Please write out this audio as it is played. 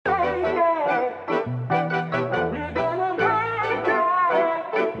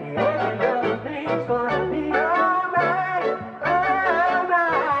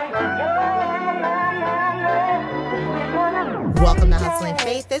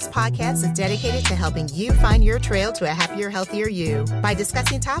This podcast is dedicated to helping you find your trail to a happier, healthier you by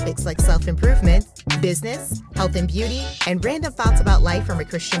discussing topics like self-improvement, business, health and beauty, and random thoughts about life from a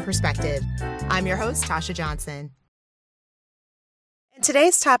Christian perspective. I'm your host, Tasha Johnson. In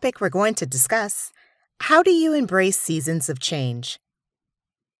today's topic, we're going to discuss, how do you embrace seasons of change?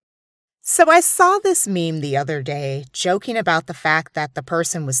 So I saw this meme the other day joking about the fact that the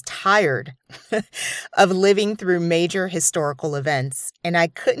person was tired of living through major historical events, and I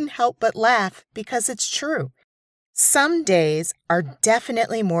couldn't help but laugh because it's true. Some days are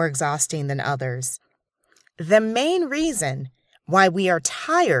definitely more exhausting than others. The main reason why we are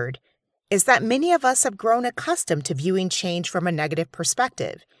tired is that many of us have grown accustomed to viewing change from a negative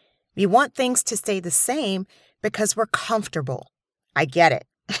perspective. We want things to stay the same because we're comfortable. I get it.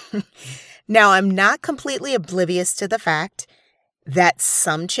 Now, I'm not completely oblivious to the fact that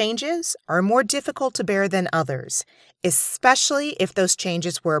some changes are more difficult to bear than others, especially if those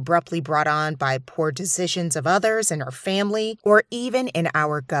changes were abruptly brought on by poor decisions of others in our family or even in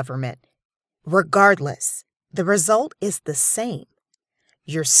our government. Regardless, the result is the same.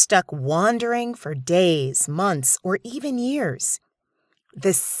 You're stuck wandering for days, months, or even years.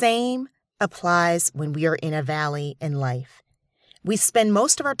 The same applies when we are in a valley in life. We spend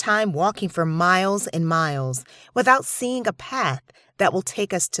most of our time walking for miles and miles without seeing a path that will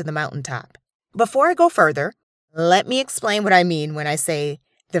take us to the mountaintop. Before I go further, let me explain what I mean when I say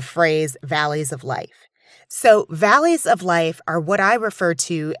the phrase valleys of life. So valleys of life are what I refer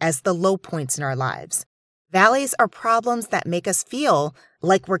to as the low points in our lives. Valleys are problems that make us feel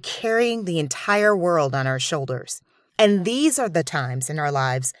like we're carrying the entire world on our shoulders. And these are the times in our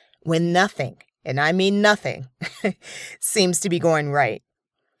lives when nothing, and I mean nothing, seems to be going right.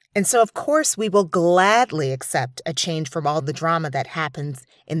 And so, of course, we will gladly accept a change from all the drama that happens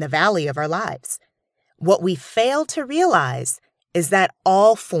in the valley of our lives. What we fail to realize is that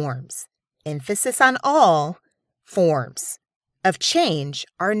all forms, emphasis on all forms, of change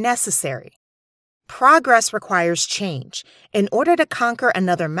are necessary. Progress requires change. In order to conquer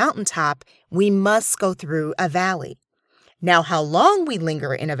another mountaintop, we must go through a valley. Now, how long we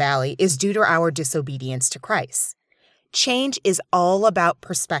linger in a valley is due to our disobedience to Christ. Change is all about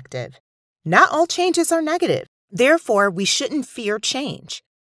perspective. Not all changes are negative. Therefore, we shouldn't fear change.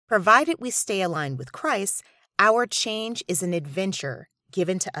 Provided we stay aligned with Christ, our change is an adventure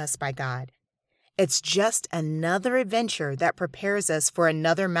given to us by God. It's just another adventure that prepares us for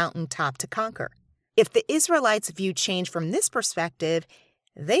another mountaintop to conquer. If the Israelites viewed change from this perspective,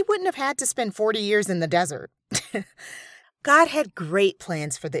 they wouldn't have had to spend 40 years in the desert. God had great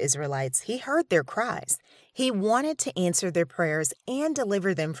plans for the Israelites. He heard their cries. He wanted to answer their prayers and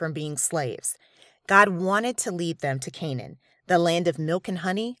deliver them from being slaves. God wanted to lead them to Canaan, the land of milk and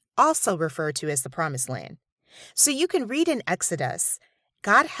honey, also referred to as the Promised Land. So you can read in Exodus,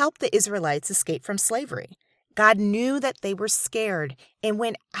 God helped the Israelites escape from slavery. God knew that they were scared and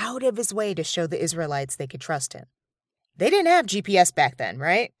went out of his way to show the Israelites they could trust him. They didn't have GPS back then,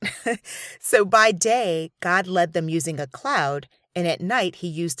 right? So by day, God led them using a cloud, and at night, he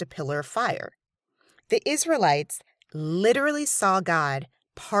used a pillar of fire. The Israelites literally saw God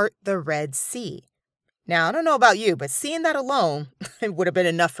part the Red Sea. Now, I don't know about you, but seeing that alone would have been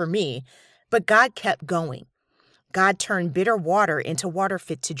enough for me. But God kept going. God turned bitter water into water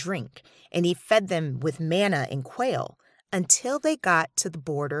fit to drink, and he fed them with manna and quail until they got to the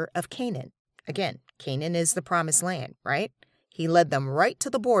border of Canaan. Again, Canaan is the Promised Land, right? He led them right to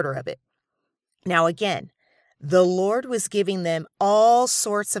the border of it. Now again, the Lord was giving them all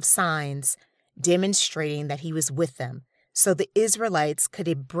sorts of signs demonstrating that he was with them, so the Israelites could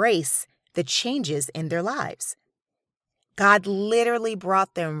embrace the changes in their lives. God literally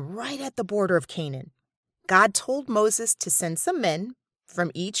brought them right at the border of Canaan. God told Moses to send some men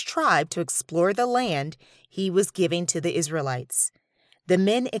from each tribe to explore the land he was giving to the Israelites. The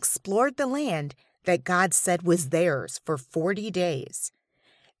men explored the land that God said was theirs for 40 days.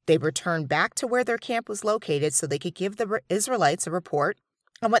 They returned back to where their camp was located so they could give the Israelites a report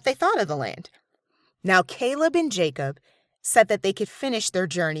on what they thought of the land. Now, Caleb and Jacob said that they could finish their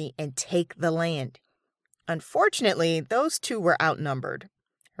journey and take the land. Unfortunately, those two were outnumbered,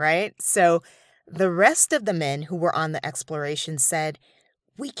 right? So the rest of the men who were on the exploration said,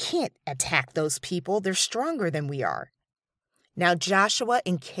 "We can't attack those people. They're stronger than we are." Now Joshua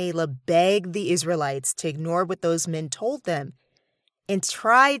and Caleb begged the Israelites to ignore what those men told them and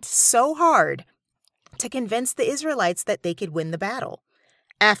tried so hard to convince the Israelites that they could win the battle.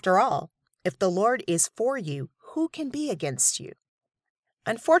 After all, if the Lord is for you, who can be against you?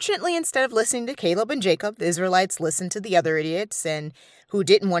 Unfortunately, instead of listening to Caleb and Jacob, the Israelites listened to the other idiots and who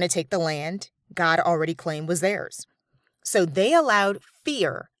didn't want to take the land God already claimed was theirs. So they allowed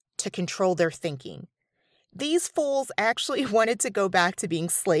fear to control their thinking. These fools actually wanted to go back to being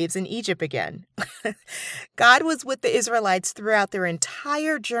slaves in Egypt again. God was with the Israelites throughout their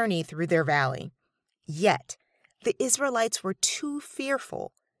entire journey through their valley. Yet, the Israelites were too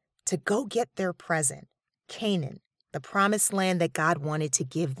fearful to go get their present, Canaan, the promised land that God wanted to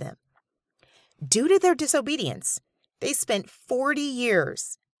give them. Due to their disobedience, they spent 40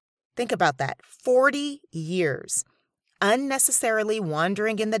 years, think about that, 40 years, unnecessarily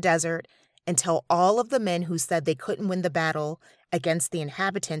wandering in the desert until all of the men who said they couldn't win the battle against the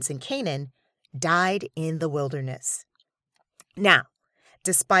inhabitants in Canaan died in the wilderness. Now,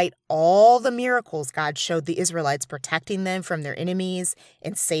 despite all the miracles God showed the Israelites protecting them from their enemies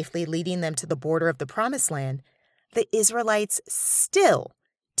and safely leading them to the border of the promised land, the Israelites still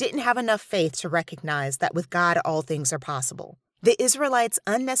didn't have enough faith to recognize that with God all things are possible. The Israelites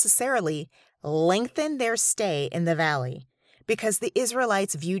unnecessarily lengthened their stay in the valley because the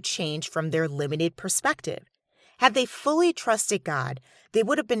Israelites viewed change from their limited perspective. Had they fully trusted God, they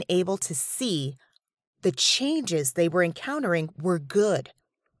would have been able to see the changes they were encountering were good.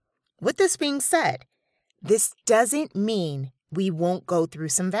 With this being said, this doesn't mean we won't go through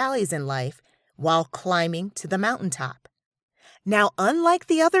some valleys in life while climbing to the mountaintop. Now, unlike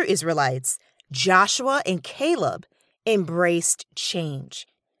the other Israelites, Joshua and Caleb embraced change.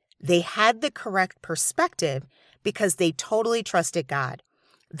 They had the correct perspective because they totally trusted God.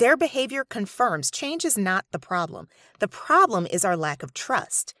 Their behavior confirms change is not the problem. The problem is our lack of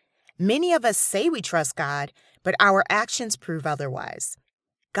trust. Many of us say we trust God, but our actions prove otherwise.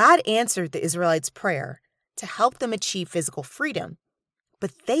 God answered the Israelites' prayer to help them achieve physical freedom,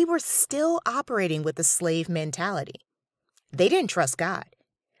 but they were still operating with a slave mentality. They didn't trust God.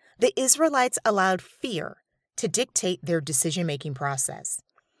 The Israelites allowed fear to dictate their decision-making process.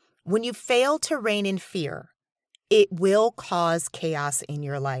 When you fail to rein in fear, it will cause chaos in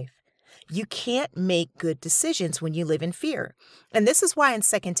your life. You can't make good decisions when you live in fear. And this is why in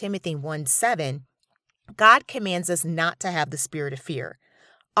 2 Timothy 1:7, God commands us not to have the spirit of fear.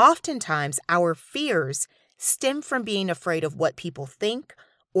 Oftentimes, our fears stem from being afraid of what people think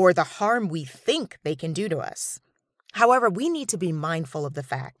or the harm we think they can do to us. However, we need to be mindful of the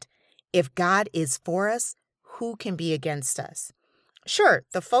fact, if God is for us, who can be against us? Sure,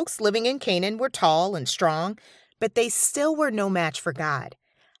 the folks living in Canaan were tall and strong, but they still were no match for God.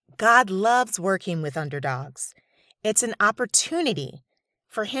 God loves working with underdogs. It's an opportunity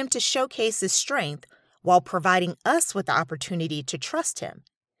for Him to showcase His strength while providing us with the opportunity to trust Him.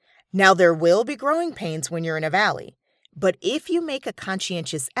 Now, there will be growing pains when you're in a valley, but if you make a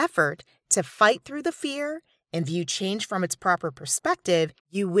conscientious effort to fight through the fear and view change from its proper perspective,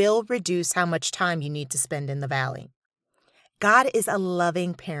 you will reduce how much time you need to spend in the valley. God is a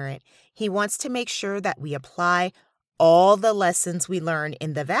loving parent. He wants to make sure that we apply all the lessons we learn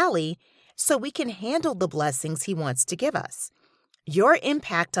in the valley so we can handle the blessings He wants to give us. Your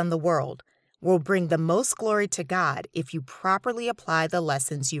impact on the world will bring the most glory to God if you properly apply the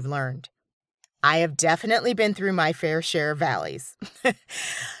lessons you've learned. I have definitely been through my fair share of valleys.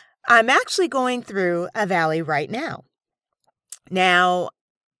 I'm actually going through a valley right now. Now,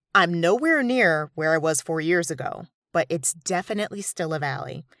 I'm nowhere near where I was 4 years ago, but it's definitely still a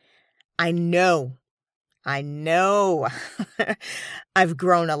valley. I know I've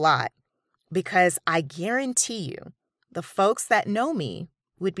grown a lot because I guarantee you the folks that know me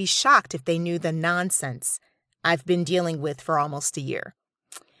would be shocked if they knew the nonsense I've been dealing with for almost a year.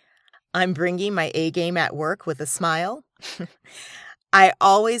 I'm bringing my A game at work with a smile. I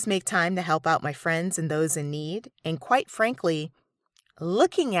always make time to help out my friends and those in need. And quite frankly,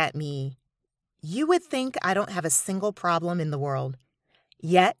 looking at me, you would think I don't have a single problem in the world.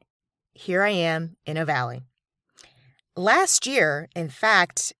 Yet, here I am in a valley. Last year, in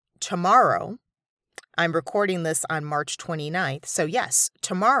fact, tomorrow, I'm recording this on March 29th. So yes,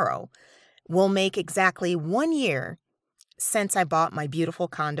 tomorrow will make exactly 1 year since I bought my beautiful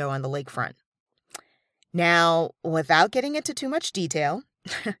condo on the lakefront. Now, without getting into too much detail,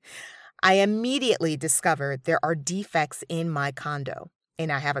 I immediately discovered there are defects in my condo,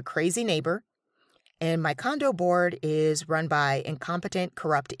 and I have a crazy neighbor, and my condo board is run by incompetent,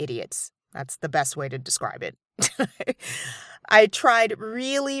 corrupt idiots. That's the best way to describe it. I tried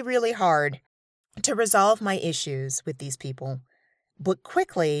really, really hard to resolve my issues with these people, but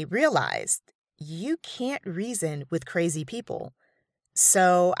quickly realized you can't reason with crazy people,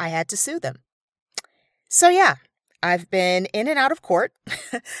 so I had to sue them. So yeah, I've been in and out of court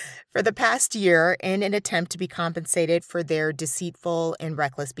for the past year in an attempt to be compensated for their deceitful and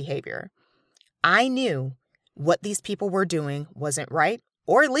reckless behavior. I knew what these people were doing wasn't right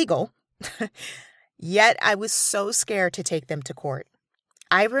or legal, yet I was so scared to take them to court.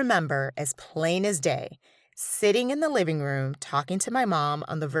 I remember as plain as day, sitting in the living room, talking to my mom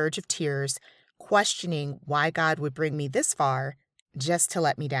on the verge of tears, questioning why God would bring me this far just to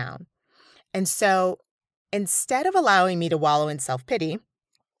let me down. And so instead of allowing me to wallow in self-pity,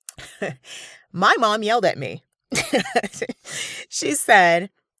 my mom yelled at me. She said,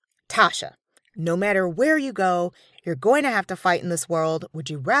 "Tasha, no matter where you go, you're going to have to fight in this world. Would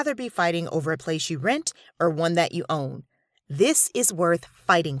you rather be fighting over a place you rent or one that you own? This is worth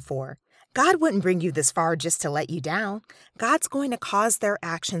fighting for. God wouldn't bring you this far just to let you down. God's going to cause their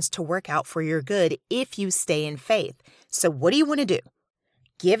actions to work out for your good if you stay in faith. So what do you want to do?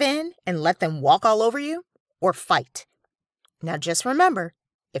 Give in and let them walk all over you, or fight? Now just remember,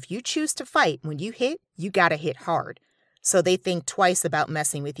 if you choose to fight, when you hit, you got to hit hard, so they think twice about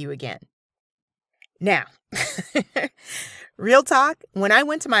messing with you again." Now, real talk, when I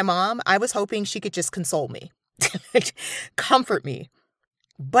went to my mom, I was hoping she could just console me, comfort me,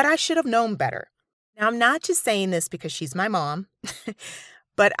 but I should have known better. Now, I'm not just saying this because she's my mom,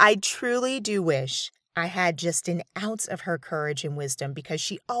 but I truly do wish I had just an ounce of her courage and wisdom, because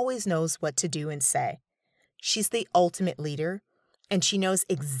she always knows what to do and say. She's the ultimate leader, and she knows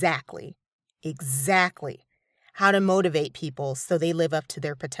exactly how to motivate people so they live up to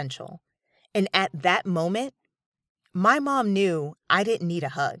their potential. And at that moment, my mom knew I didn't need a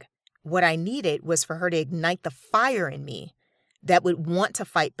hug. What I needed was for her to ignite the fire in me that would want to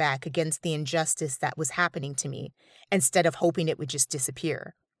fight back against the injustice that was happening to me, instead of hoping it would just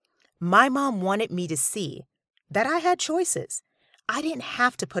disappear. My mom wanted me to see that I had choices. I didn't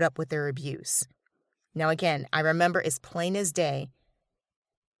have to put up with their abuse. Now, again, I remember as plain as day,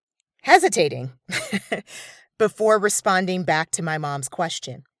 hesitating before responding back to my mom's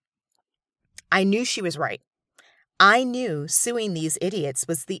question. I knew she was right. I knew suing these idiots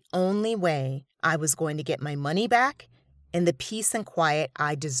was the only way I was going to get my money back and the peace and quiet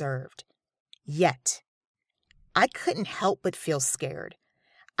I deserved. Yet, I couldn't help but feel scared.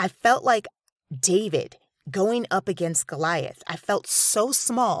 I felt like David going up against Goliath. I felt so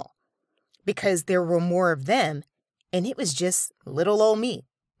small because there were more of them, and it was just little old me.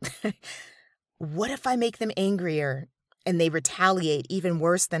 What if I make them angrier and they retaliate even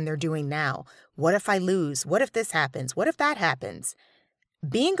worse than they're doing now? What if I lose? What if this happens? What if that happens?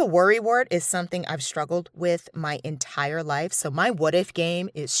 Being a worrywart is something I've struggled with my entire life, so my what if game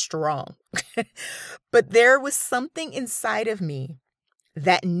is strong. But there was something inside of me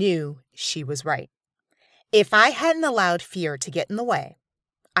that knew she was right. If I hadn't allowed fear to get in the way,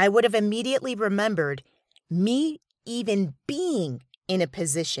 I would have immediately remembered me even being in a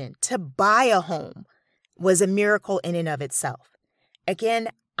position to buy a home was a miracle in and of itself. Again,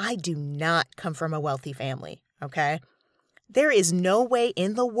 I do not come from a wealthy family, okay? There is no way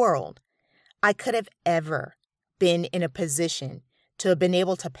in the world I could have ever been in a position to have been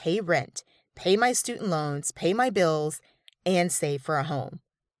able to pay rent, pay my student loans, pay my bills, and save for a home,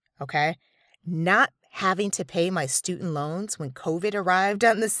 okay? Not having to pay my student loans when COVID arrived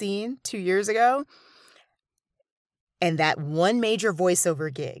on the scene 2 years ago, and that one major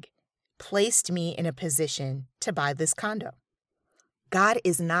voiceover gig placed me in a position to buy this condo. God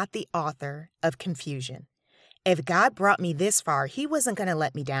is not the author of confusion. If God brought me this far, he wasn't going to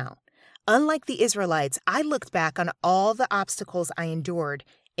let me down. Unlike the Israelites, I looked back on all the obstacles I endured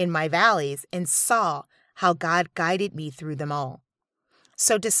in my valleys and saw how God guided me through them all.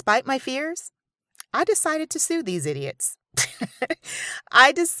 So despite my fears, I decided to sue these idiots.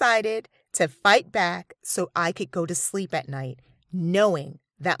 I decided to fight back so I could go to sleep at night, knowing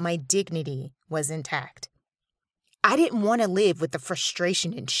that my dignity was intact. I didn't want to live with the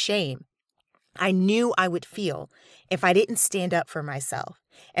frustration and shame I knew I would feel if I didn't stand up for myself.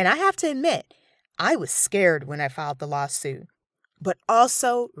 And I have to admit, I was scared when I filed the lawsuit, but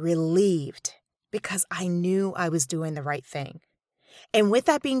also relieved because I knew I was doing the right thing. And with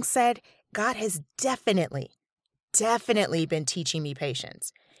that being said, God has definitely been teaching me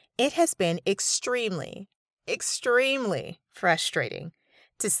patience. It has been extremely frustrating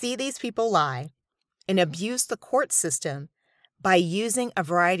to see these people lie and abuse the court system by using a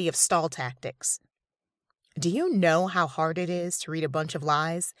variety of stall tactics. Do you know how hard it is to read a bunch of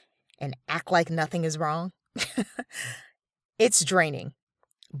lies and act like nothing is wrong? It's draining,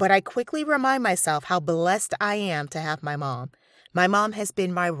 but I quickly remind myself how blessed I am to have my mom. My mom has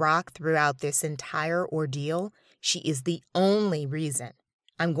been my rock throughout this entire ordeal. She is the only reason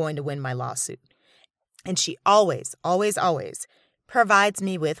I'm going to win my lawsuit. And she always provides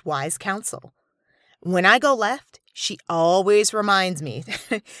me with wise counsel. When I go left, she always reminds me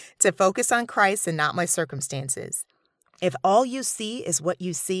to focus on Christ and not my circumstances. If all you see is what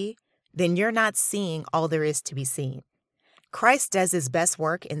you see, then you're not seeing all there is to be seen. Christ does his best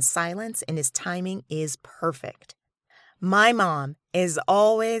work in silence, and his timing is perfect. My mom is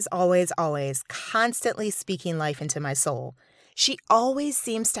always, always, always constantly speaking life into my soul. She always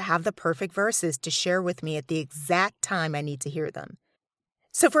seems to have the perfect verses to share with me at the exact time I need to hear them.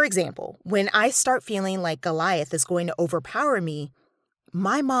 So, for example, when I start feeling like Goliath is going to overpower me,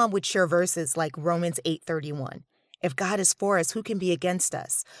 my mom would share verses like Romans 8:31. If God is for us, who can be against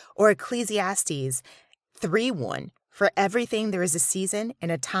us? Or Ecclesiastes 3:1. For everything there is a season and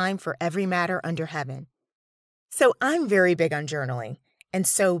a time for every matter under heaven. So I'm very big on journaling. And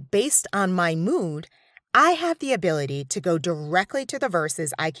so based on my mood, I have the ability to go directly to the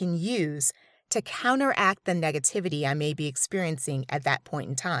verses I can use to counteract the negativity I may be experiencing at that point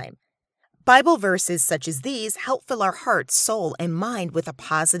in time. Bible verses such as these help fill our heart, soul, and mind with a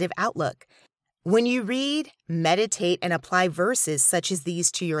positive outlook. When you read, meditate, and apply verses such as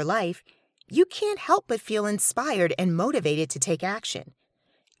these to your life, you can't help but feel inspired and motivated to take action.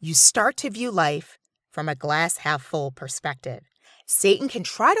 You start to view life from a glass half full perspective. Satan can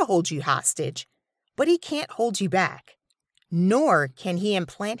try to hold you hostage, but he can't hold you back, nor can he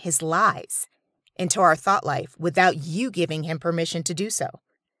implant his lies into our thought life without you giving him permission to do so.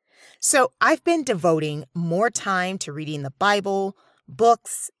 So I've been devoting more time to reading the Bible,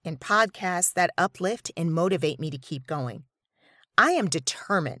 books, and podcasts that uplift and motivate me to keep going. I am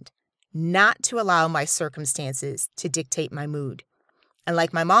determined not to allow my circumstances to dictate my mood. And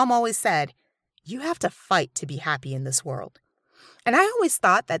like my mom always said, you have to fight to be happy in this world. And I always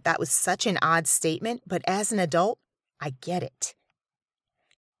thought that that was such an odd statement, but as an adult, I get it.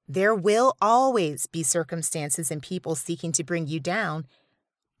 There will always be circumstances and people seeking to bring you down,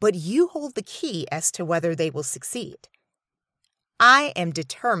 but you hold the key as to whether they will succeed. I am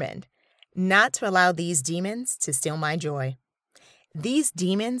determined not to allow these demons to steal my joy. These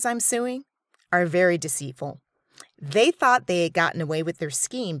demons I'm suing are very deceitful. They thought they had gotten away with their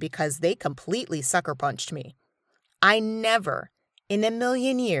scheme because they completely sucker punched me. I never, in a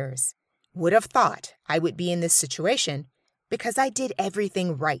million years, would have thought I would be in this situation because I did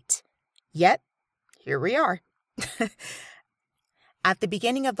everything right. Yet, here we are. At the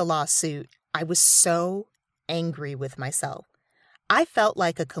beginning of the lawsuit, I was so angry with myself. I felt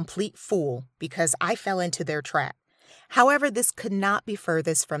like a complete fool because I fell into their trap. However, this could not be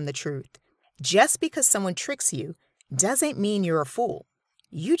furthest from the truth. Just because someone tricks you doesn't mean you're a fool.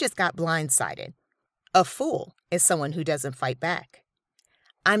 You just got blindsided. A fool is someone who doesn't fight back.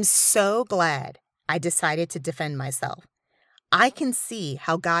 I'm so glad I decided to defend myself. I can see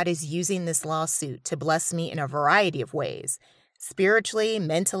how God is using this lawsuit to bless me in a variety of ways, spiritually,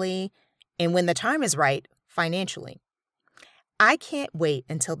 mentally, and when the time is right, financially. I can't wait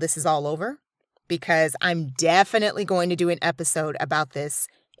until this is all over, because I'm definitely going to do an episode about this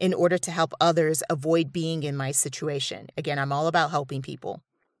in order to help others avoid being in my situation. Again, I'm all about helping people.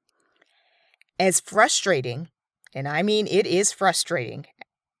 As frustrating, and I mean it is frustrating,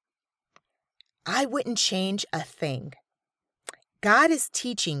 I wouldn't change a thing. God is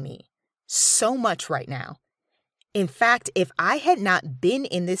teaching me so much right now. In fact, if I had not been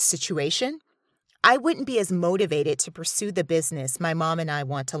in this situation, I wouldn't be as motivated to pursue the business my mom and I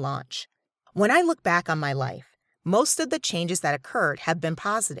want to launch. When I look back on my life, most of the changes that occurred have been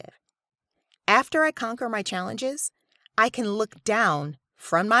positive. After I conquer my challenges, I can look down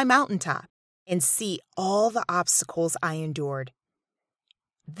from my mountaintop and see all the obstacles I endured.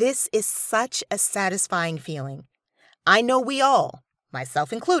 This is such a satisfying feeling. I know we all,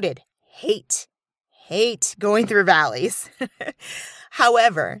 myself included, hate going through valleys.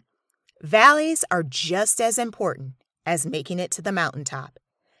 However, valleys are just as important as making it to the mountaintop.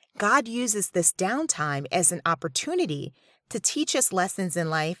 God uses this downtime as an opportunity to teach us lessons in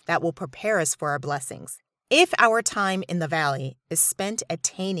life that will prepare us for our blessings. If our time in the valley is spent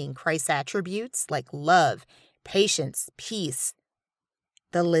attaining Christ's attributes like love, patience, peace,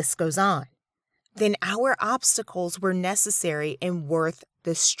 the list goes on, then our obstacles were necessary and worth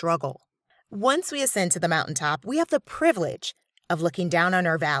the struggle. Once we ascend to the mountaintop, we have the privilege of looking down on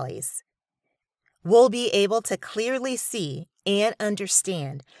our valleys. We'll be able to clearly see and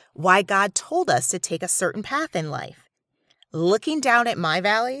understand why God told us to take a certain path in life. Looking down at my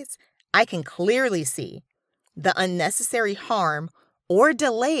valleys, I can clearly see the unnecessary harm or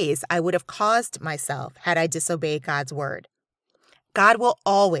delays I would have caused myself had I disobeyed God's word. God will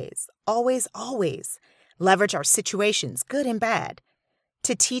always, always, always leverage our situations, good and bad,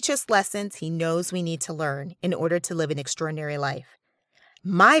 to teach us lessons he knows we need to learn in order to live an extraordinary life.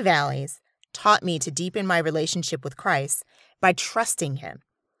 My valleys taught me to deepen my relationship with Christ by trusting him.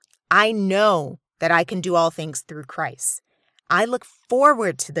 I know that I can do all things through Christ. I look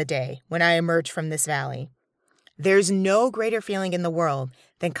forward to the day when I emerge from this valley. There's no greater feeling in the world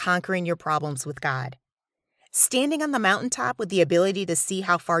than conquering your problems with God. Standing on the mountaintop with the ability to see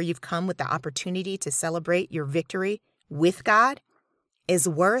how far you've come with the opportunity to celebrate your victory with God is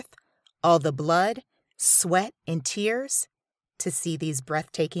worth all the blood, sweat, and tears to see these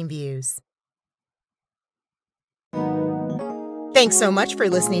breathtaking views. Thanks so much for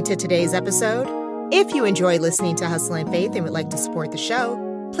listening to today's episode. If you enjoy listening to Hustle and Faith and would like to support the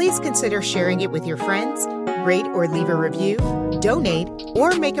show, please consider sharing it with your friends, rate or leave a review, donate,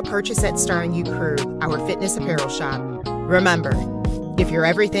 or make a purchase at Starring You Crew, our fitness apparel shop. Remember, if you're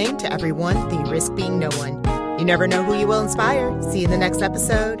everything to everyone, then you risk being no one. You never know who you will inspire. See you in the next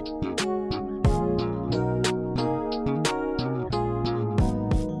episode.